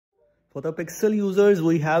For the Pixel users,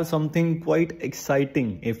 we have something quite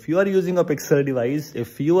exciting. If you are using a Pixel device,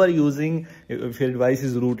 if your device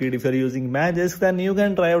is rooted, if you're using Magisk, then you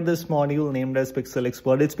can try out this module named as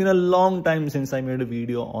PixelXpert. It's been a long time since I made a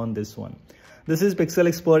video on this one. This is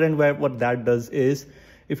PixelXpert, and what that does is,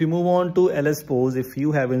 if you move on to LSPose, if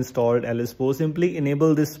you have installed LSPose, simply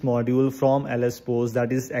enable this module from LSPose.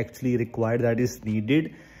 That is actually required, that is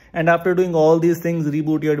needed. And after doing all these things,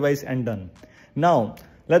 reboot your device and done. Now,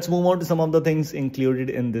 let's move on to some of the things included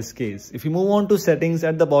in this case. If you move on to settings,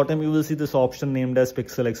 at the bottom, you will see this option named as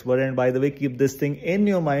PixelXpert. And by the way, keep this thing in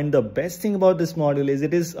your mind. The best thing about this module is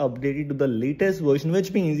it is updated to the latest version,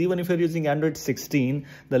 which means even if you're using Android 16,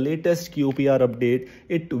 the latest QPR update,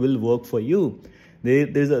 it will work for you.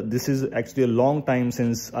 This is actually a long time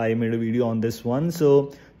since I made a video on this one.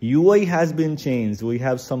 So UI has been changed. We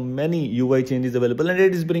have many UI changes available, and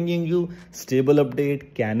it is bringing you stable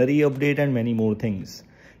update, canary update, and many more things.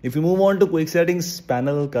 If you move on to quick settings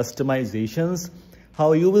panel customizations,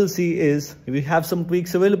 how you will see is we have some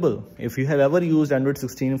tweaks available. If you have ever used Android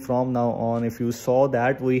 16 from now on, if you saw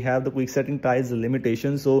that we have the quick setting tiles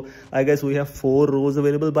limitation. So I guess we have 4 rows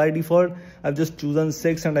available by default. I've just chosen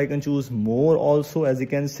 6 and I can choose more also, as you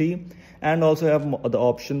can see, and also have the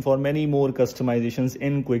option for many more customizations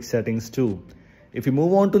in quick settings too. If you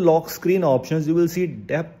move on to lock screen options, you will see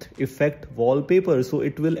depth effect wallpaper. So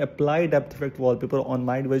it will apply depth effect wallpaper on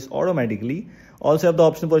my device automatically. Also have the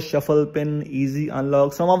option for shuffle pin, easy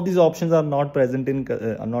unlock. Some of these options are not present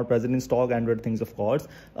in stock Android things, of course.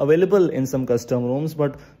 Available in some custom ROMs,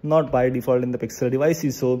 but not by default in the Pixel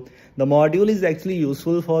devices. So the module is actually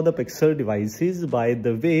useful for the Pixel devices. By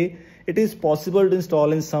the way, it is possible to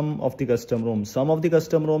install in some of the custom ROMs. Some of the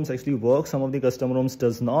custom ROMs actually work, some of the custom ROMs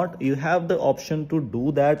does not. You have the option to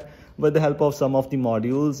do that with the help of some of the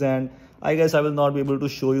modules, and I guess I will not be able to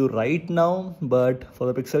show you right now, but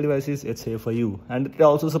for the Pixel devices, it's here for you. And it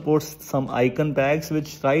also supports some icon packs,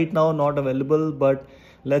 which right now not available, but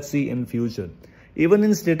let's see in future. Even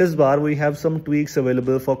in status bar, we have some tweaks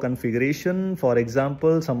available for configuration. For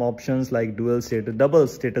example, some options like double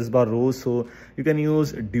status bar rows. So you can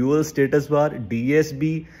use dual status bar,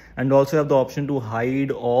 DSB, and also have the option to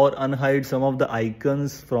hide or unhide some of the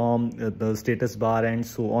icons from the status bar and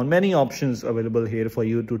so on. Many options available here for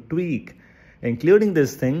you to tweak, including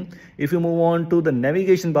this thing. If you move on to the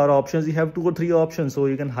navigation bar options, you have 2 or 3 options. So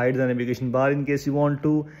you can hide the navigation bar in case you want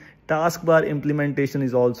to. Taskbar implementation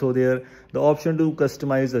is also there. The option to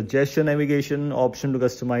customize the gesture navigation, option to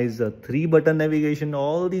customize the 3-button navigation.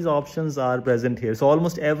 All these options are present here. So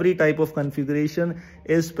almost every type of configuration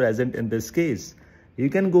is present in this case. You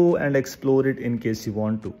can go and explore it in case you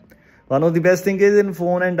want to. One of the best things is in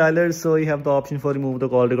phone and dialers. So you have the option for remove the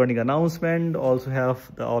call recording announcement. Also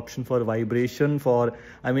have the option for vibration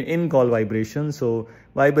in-call vibration. So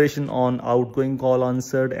vibration on outgoing call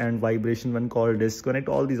answered and vibration when call disconnect.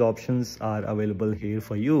 All these options are available here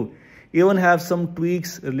for you. Even have some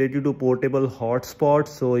tweaks related to portable hotspots.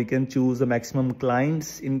 So you can choose the maximum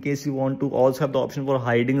clients in case you want to. Also have the option for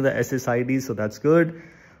hiding the SSID. So that's good.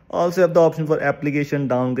 Also have the option for application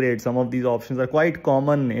downgrade. Some of these options are quite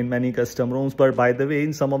common in many custom ROMs, but by the way,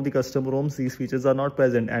 in some of the custom ROMs, these features are not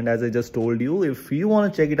present. And as I just told you, if you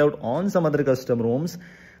want to check it out on some other custom ROMs,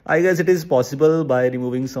 I guess it is possible by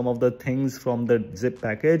removing some of the things from the zip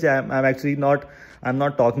package. I'm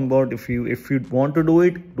not talking about if you want to do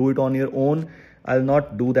it on your own. I'll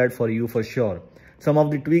not do that for you for sure. Some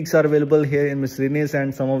of the tweaks are available here in miscellaneous,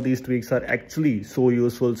 and some of these tweaks are actually so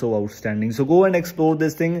useful, so outstanding. So go and explore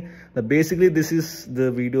this thing. Basically, this is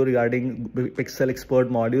the video regarding the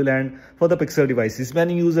PixelXpert module, and for the Pixel devices,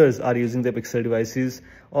 many users are using the Pixel devices.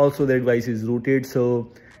 Also, their device is rooted.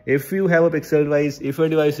 So if you have a Pixel device, if your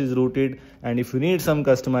device is rooted, and if you need some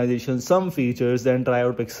customization, some features, then try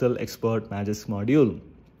out PixelXpert Magisk module.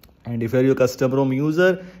 And if you're a custom ROM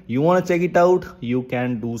user, you want to check it out, you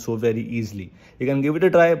can do so very easily. You can give it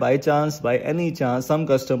a try by any chance. Some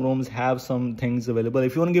custom ROMs have some things available.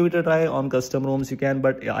 If you want to give it a try on custom ROMs, you can,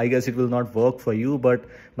 but I guess it will not work for you. But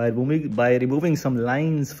by removing some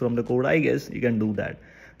lines from the code, I guess you can do that.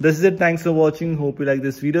 This is it. Thanks for watching. Hope you like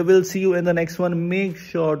this video. We'll see you in the next one. Make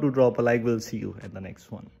sure to drop a like. We'll see you in the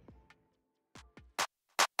next one.